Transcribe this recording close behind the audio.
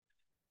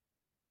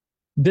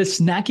Does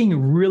snacking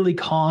really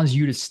cause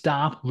you to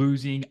stop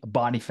losing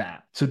body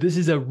fat? So, this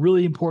is a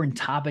really important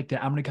topic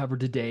that I'm going to cover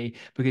today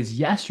because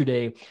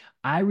yesterday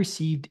I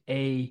received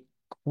a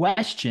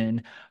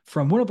question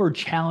from one of our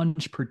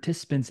challenge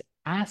participants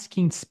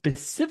asking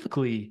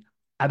specifically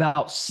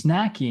about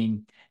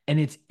snacking and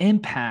its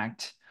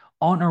impact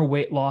on our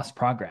weight loss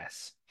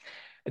progress.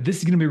 This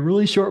is going to be a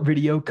really short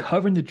video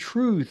covering the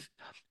truth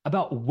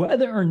about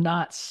whether or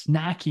not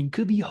snacking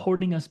could be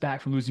holding us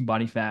back from losing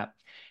body fat.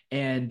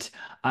 And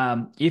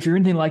if you're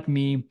anything like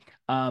me,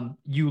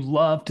 you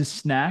love to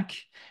snack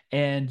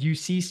and you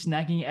see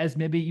snacking as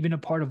maybe even a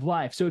part of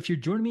life. So if you're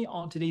joining me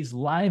on today's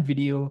live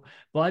video,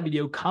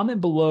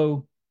 comment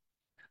below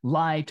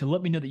live to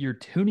let me know that you're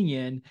tuning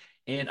in.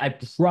 And I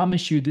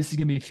promise you, this is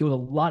going to be filled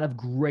with a lot of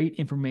great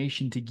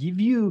information to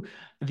give you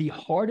the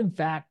hard and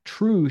fact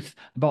truth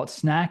about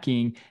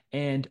snacking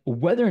and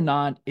whether or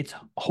not it's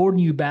holding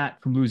you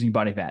back from losing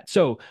body fat.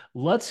 So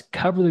let's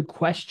cover the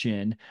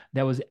question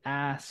that was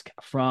asked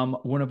from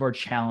one of our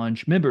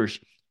challenge members.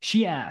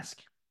 She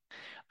asked,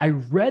 I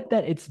read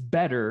that it's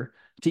better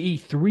to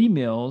eat 3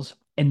 meals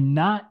and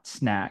not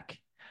snack.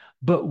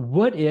 But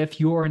what if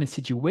you're in a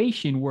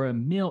situation where a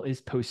meal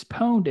is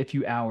postponed a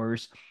few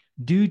hours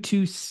due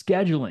to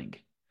scheduling?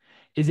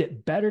 Is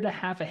it better to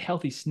have a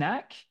healthy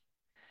snack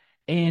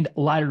and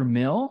lighter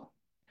meal?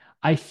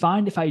 I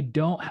find if I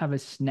don't have a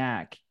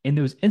snack in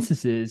those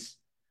instances,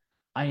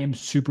 I am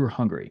super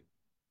hungry.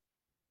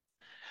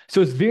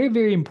 So it's very,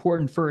 very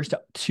important first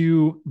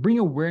to bring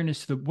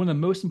awareness to one of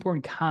the most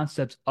important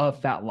concepts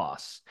of fat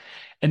loss.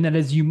 And that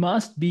is you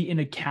must be in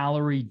a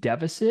calorie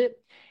deficit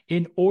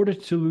in order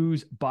to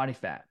lose body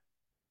fat.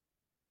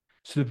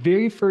 So the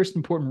very first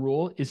important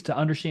rule is to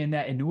understand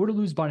that in order to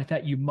lose body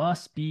fat, you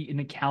must be in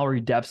a calorie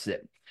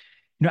deficit.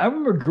 I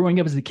remember growing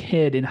up as a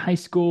kid in high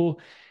school,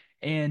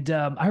 and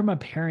I heard my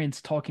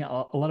parents talking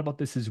a lot about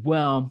this as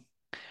well.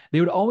 They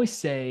would always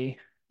say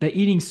that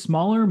eating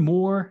smaller,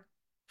 more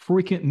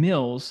frequent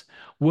meals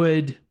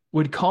would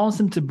cause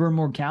them to burn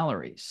more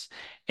calories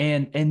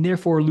and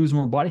therefore lose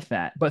more body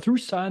fat. But through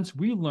science,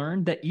 we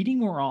learned that eating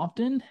more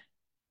often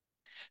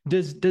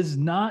does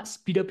not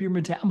speed up your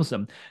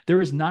metabolism.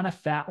 There is not a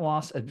fat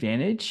loss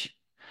advantage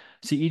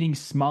to eating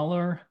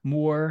smaller,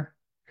 more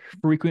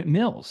frequent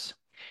meals.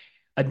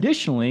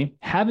 Additionally,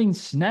 having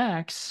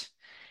snacks,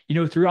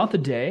 throughout the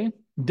day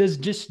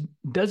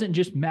doesn't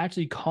just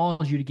magically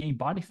cause you to gain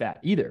body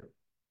fat either.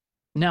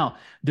 Now,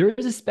 there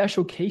is a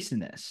special case in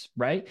this,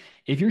 right?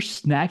 If you're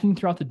snacking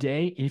throughout the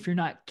day, if you're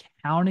not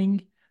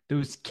counting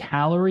those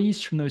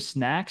calories from those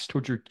snacks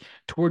towards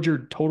your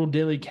total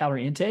daily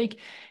calorie intake,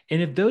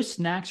 and if those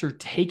snacks are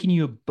taking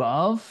you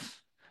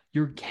above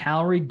your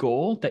calorie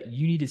goal that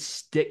you need to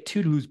stick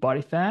to lose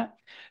body fat,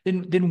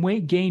 then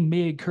weight gain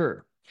may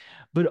occur.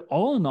 But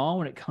all in all,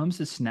 when it comes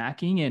to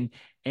snacking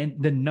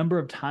and the number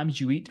of times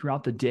you eat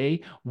throughout the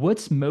day,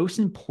 what's most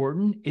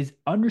important is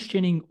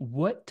understanding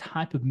what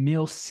type of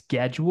meal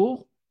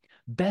schedule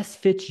best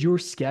fits your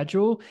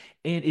schedule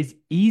and is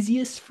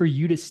easiest for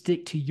you to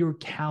stick to your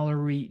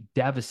calorie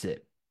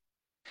deficit.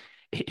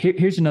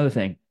 Here's another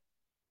thing.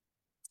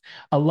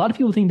 A lot of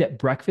people think that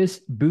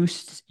breakfast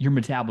boosts your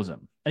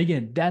metabolism. And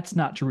again, that's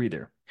not true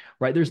either,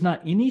 right? There's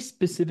not any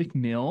specific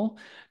meal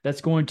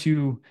that's going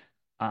to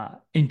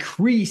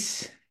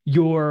increase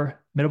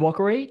your metabolic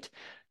rate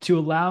to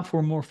allow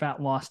for more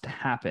fat loss to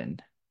happen.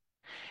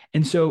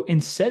 And so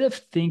instead of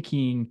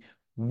thinking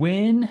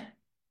when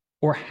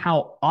or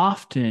how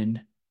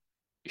often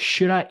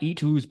should I eat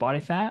to lose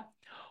body fat,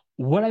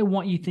 what I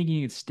want you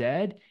thinking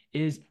instead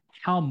is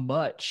how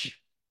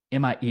much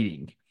am I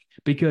eating?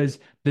 Because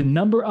the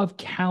number of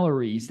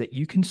calories that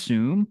you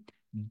consume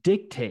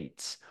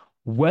dictates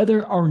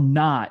whether or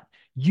not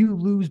you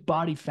lose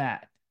body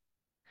fat.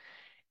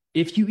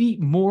 If you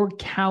eat more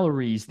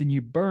calories than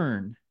you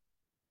burn,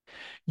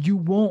 you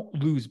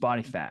won't lose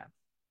body fat.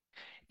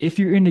 If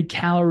you're in a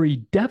calorie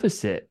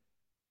deficit,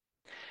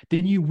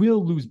 then you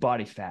will lose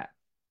body fat.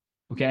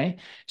 Okay.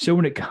 So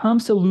when it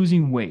comes to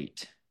losing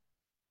weight,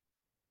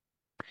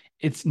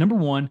 it's number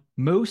one,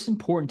 most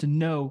important to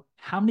know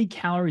how many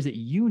calories that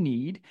you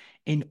need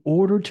in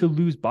order to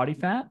lose body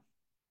fat,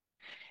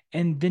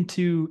 and then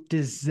to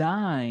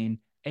design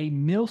a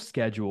meal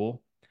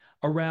schedule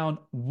around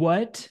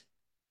what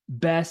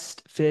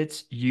best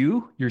fits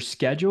you, your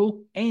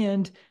schedule,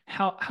 and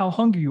how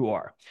hungry you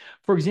are.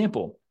 For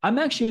example, I'm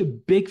actually a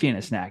big fan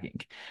of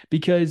snacking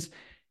because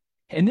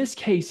in this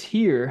case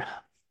here,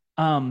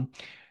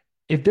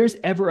 if there's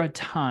ever a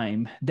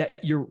time that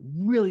you're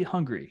really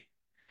hungry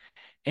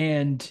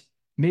and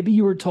maybe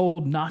you were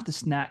told not to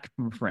snack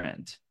from a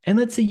friend, and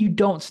let's say you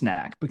don't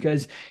snack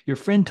because your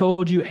friend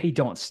told you, hey,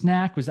 don't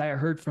snack because I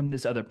heard from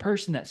this other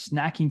person that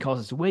snacking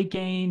causes weight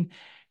gain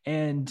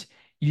and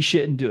you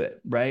shouldn't do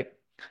it, right?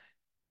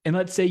 And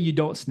let's say you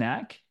don't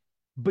snack,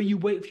 but you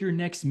wait for your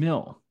next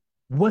meal.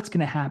 What's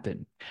going to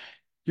happen?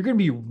 You're going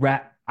to be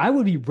I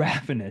would be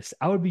ravenous.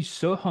 I would be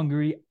so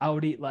hungry. I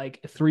would eat like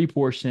 3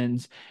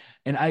 portions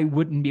and I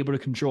wouldn't be able to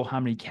control how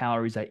many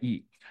calories I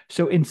eat.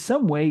 So in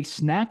some way,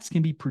 snacks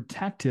can be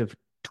protective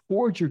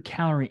towards your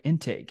calorie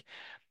intake.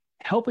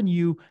 helping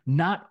you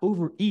not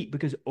overeat,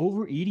 because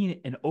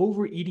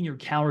overeating your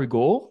calorie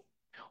goal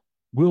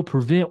will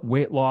prevent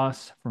weight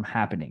loss from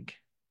happening.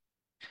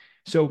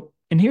 So,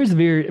 and here's a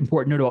very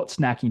important note about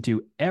snacking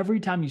too. Every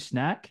time you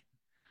snack,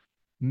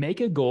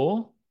 make a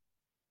goal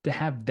to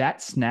have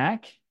that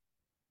snack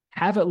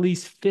have at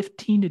least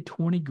 15 to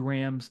 20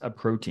 grams of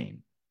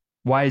protein.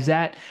 Why is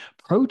that?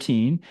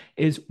 Protein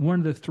is one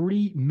of the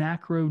three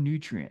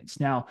macronutrients.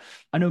 Now,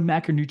 I know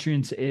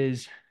macronutrients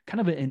is kind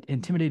of an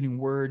intimidating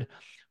word,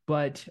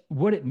 but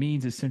what it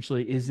means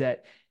essentially is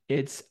that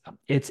it's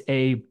it's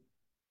a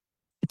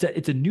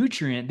it's a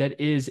nutrient that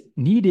is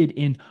needed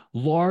in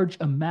large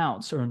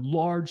amounts or in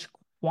large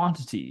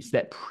quantities.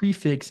 That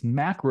prefix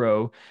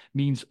macro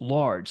means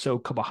large. So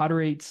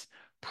carbohydrates,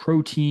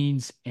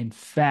 proteins, and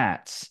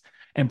fats.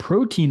 And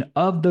protein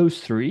of those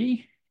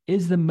three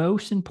is the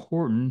most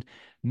important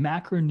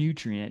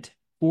macronutrient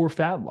for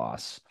fat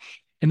loss.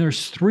 And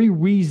there's three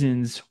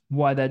reasons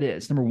why that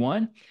is. Number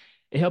one,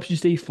 it helps you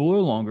stay fuller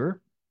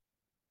longer.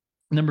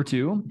 Number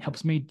two,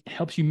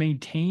 helps you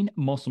maintain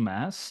muscle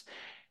mass.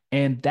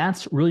 And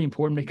that's really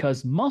important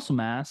because muscle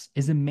mass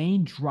is a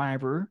main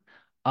driver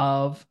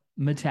of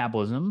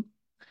metabolism.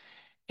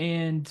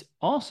 And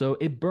also,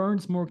 it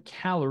burns more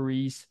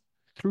calories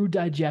through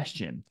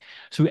digestion.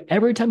 So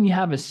every time you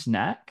have a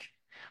snack,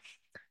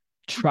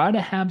 try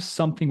to have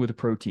something with a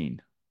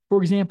protein.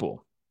 For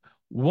example,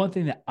 one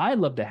thing that I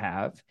love to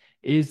have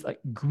is like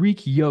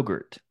Greek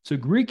yogurt. So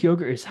Greek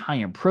yogurt is high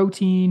in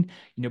protein,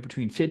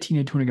 between 15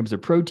 and 20 grams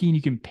of protein.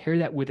 You can pair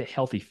that with a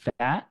healthy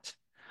fat,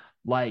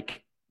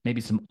 like maybe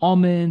some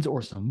almonds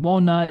or some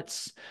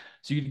walnuts.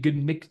 So you get a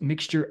good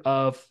mixture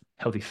of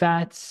healthy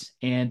fats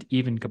and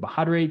even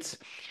carbohydrates.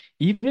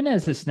 Even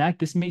as a snack,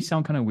 this may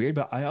sound kind of weird,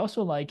 but I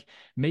also like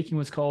making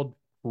what's called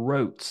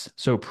rotes.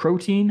 So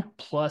protein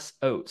plus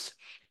oats,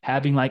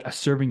 having like a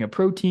serving of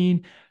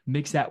protein,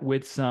 mix that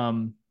with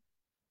some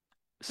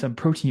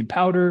protein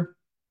powder,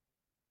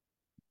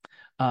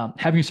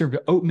 having a serving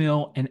of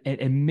oatmeal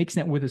and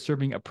mixing that with a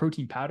serving of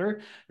protein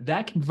powder,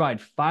 that can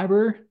provide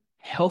fiber,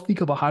 healthy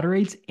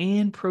carbohydrates,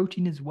 and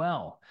protein as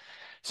well.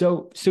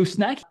 So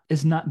snack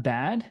is not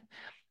bad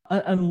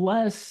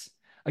unless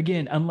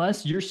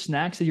your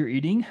snacks that you're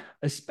eating,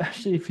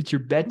 especially if it's your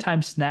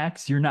bedtime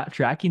snacks, you're not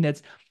tracking,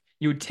 that's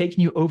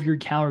taking you over your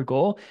calorie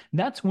goal.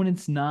 That's when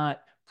it's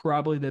not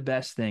probably the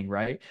best thing,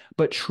 right?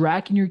 But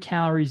tracking your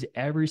calories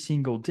every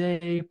single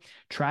day,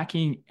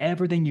 tracking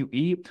everything you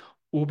eat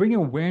will bring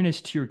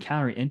awareness to your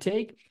calorie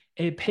intake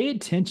and pay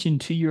attention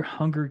to your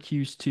hunger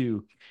cues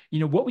too.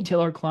 What we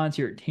tell our clients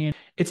here at Tan,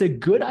 it's a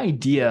good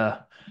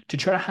idea to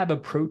try to have a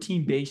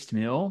protein-based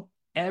meal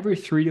every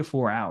 3 to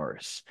 4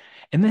 hours.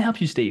 And that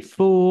helps you stay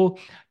full.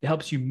 It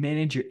helps you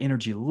manage your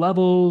energy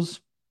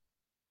levels.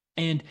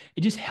 And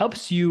it just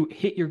helps you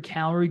hit your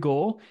calorie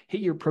goal,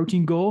 hit your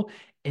protein goal,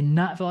 and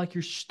not feel like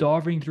you're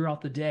starving throughout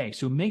the day.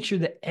 So make sure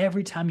that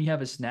every time you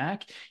have a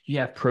snack, you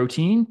have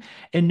protein.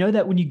 And know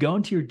that when you go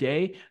into your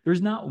day,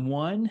 there's not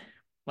one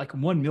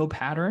meal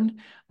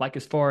pattern, like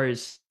as far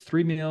as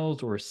 3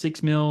 meals or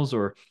 6 meals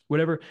or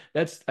whatever.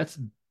 That's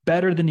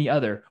better than the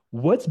other.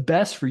 What's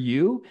best for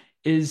you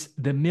is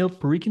the meal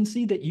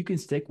frequency that you can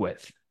stick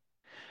with.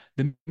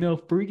 The meal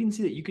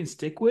frequency that you can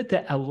stick with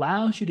that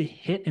allows you to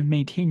hit and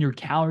maintain your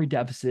calorie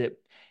deficit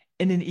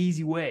in an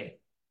easy way.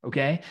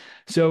 Okay.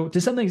 So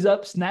to sum things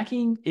up,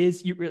 snacking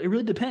it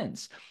really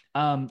depends.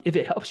 If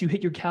it helps you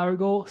hit your calorie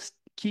goal,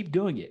 keep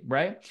doing it,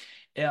 right?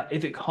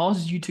 If it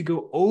causes you to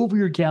go over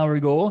your calorie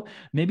goal,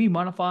 maybe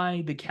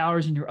modify the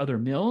calories in your other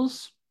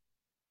meals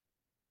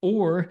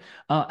or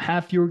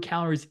have fewer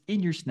calories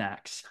in your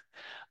snacks.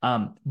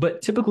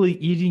 But typically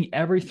eating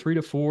every 3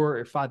 to 4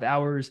 or 5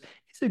 hours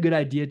is a good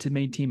idea to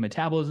maintain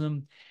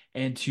metabolism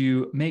and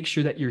to make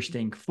sure that you're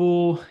staying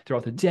full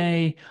throughout the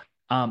day.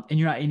 And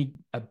you're not any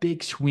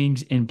big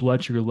swings in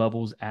blood sugar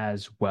levels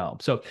as well.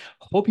 So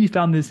hope you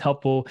found this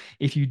helpful.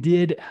 If you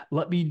did,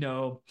 let me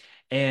know.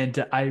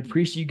 And I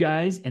appreciate you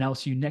guys, and I'll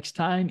see you next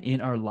time in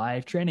our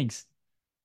live trainings.